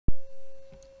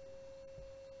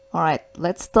Alright,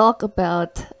 let's talk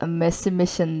about a messy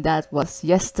mission that was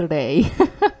yesterday.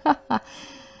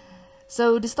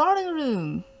 So, the starting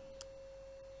room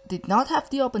did not have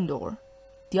the open door.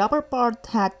 The upper part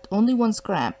had only one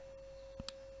scrap.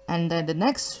 And then the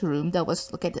next room that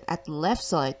was located at the left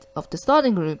side of the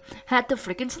starting room had the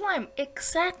freaking slime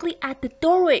exactly at the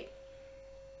doorway.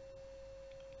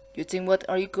 You think what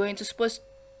are you going to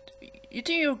You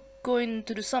think you're going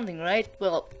to do something, right?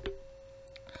 Well,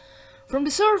 from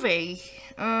the survey,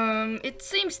 it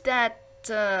seems that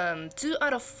 2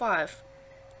 out of 5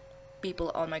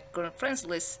 people on my current friends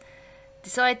list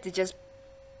decided to just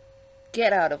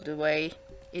get out of the way.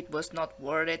 It was not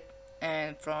worth it,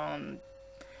 and from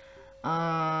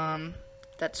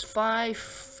that's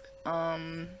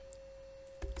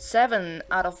 7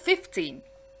 out of 15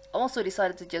 also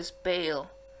decided to just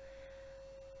bail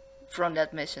from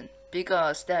that mission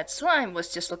because that slime was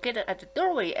just located at the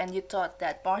doorway, and you thought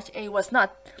that Barge A was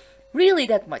not really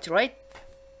that much, right?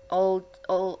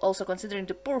 Also considering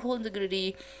the poor hole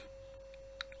integrity,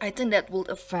 I think that would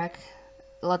affect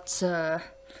lots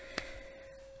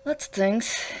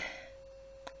things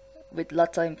with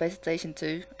lots of infestation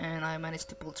too, and I managed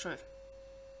to pull through.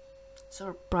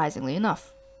 Surprisingly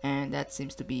enough, and that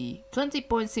seems to be 20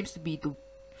 points. Seems to be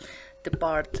the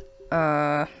part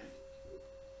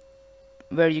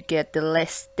where you get the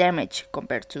less damage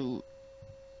compared to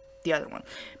the other one,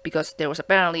 because there was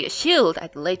apparently a shield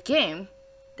at the late game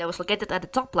that was located at the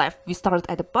top left. We started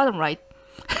at the bottom right.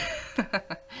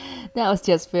 That was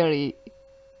just very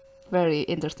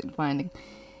interesting finding.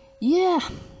 Yeah,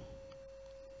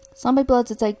 some people had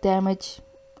to take damage,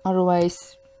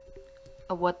 otherwise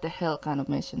a what the hell kind of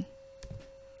mission.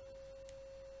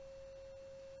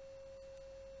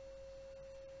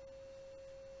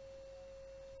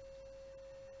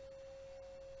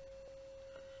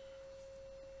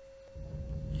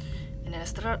 And then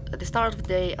at the start of the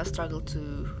day, I struggled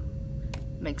to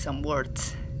make some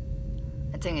words.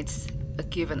 I think it's a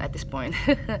given at this point.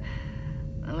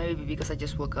 Maybe because I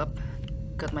just woke up,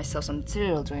 got myself some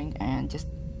cereal drink, and just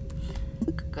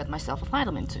got myself a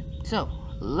vitamin too. So,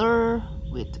 lure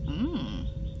with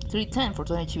 310 for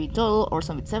 20 HP total,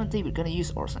 Orson with 70, we're gonna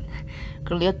use Orson.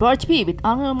 Currently at Barge B with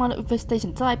unknown amount of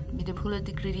infestation type, medium hole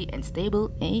integrity, and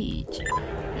stable age.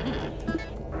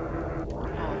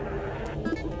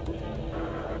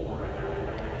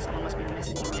 Someone must be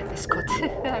messaging me at Discord.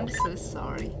 I'm so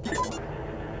sorry.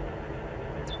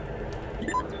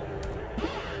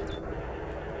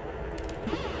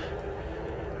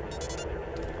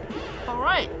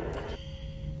 Alright.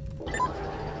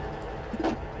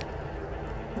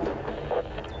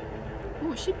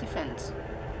 Ooh, ship defense.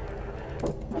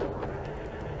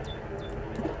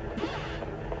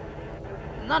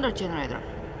 Another generator.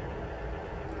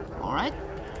 Alright.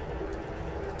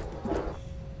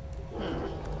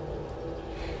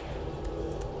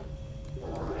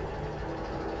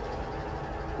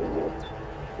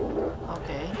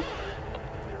 Okay.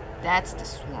 That's the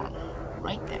swarm.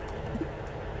 Right there.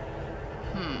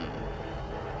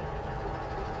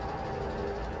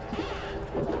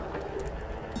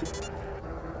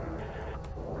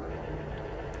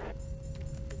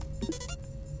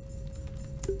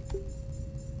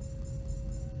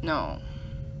 No.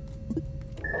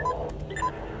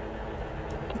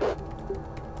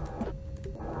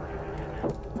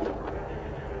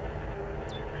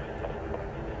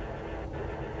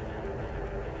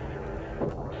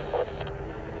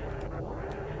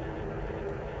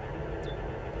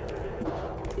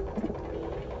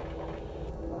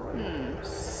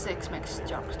 Six max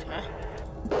jobs, huh?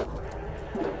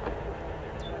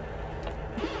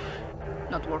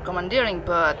 Not worth commandeering,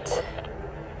 but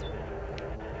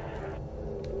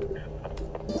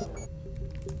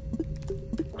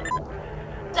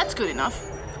that's good enough.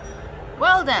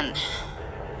 Well then.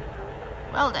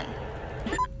 Well then.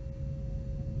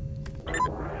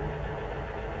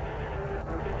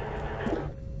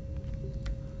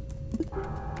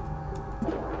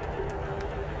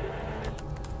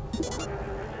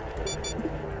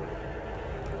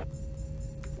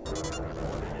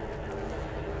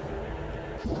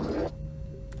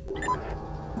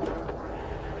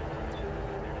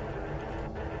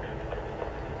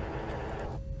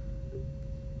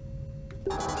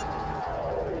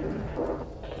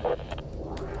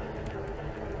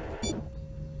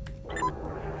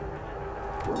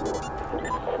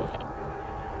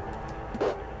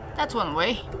 That's one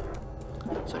way.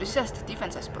 So this is the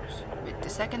defense, I suppose. With the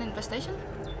second infestation?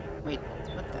 Wait,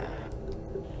 what the?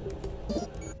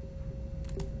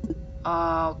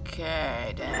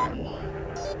 Okay, then.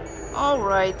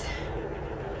 Alright.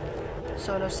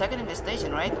 So no second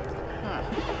infestation, right?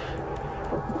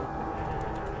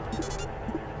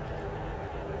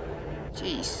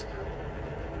 Jeez.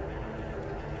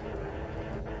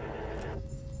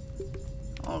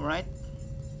 Alright.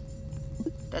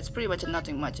 That's pretty much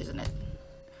nothing much, isn't it?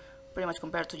 Pretty much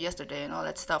compared to yesterday and all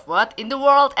that stuff. What in the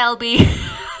world, LB?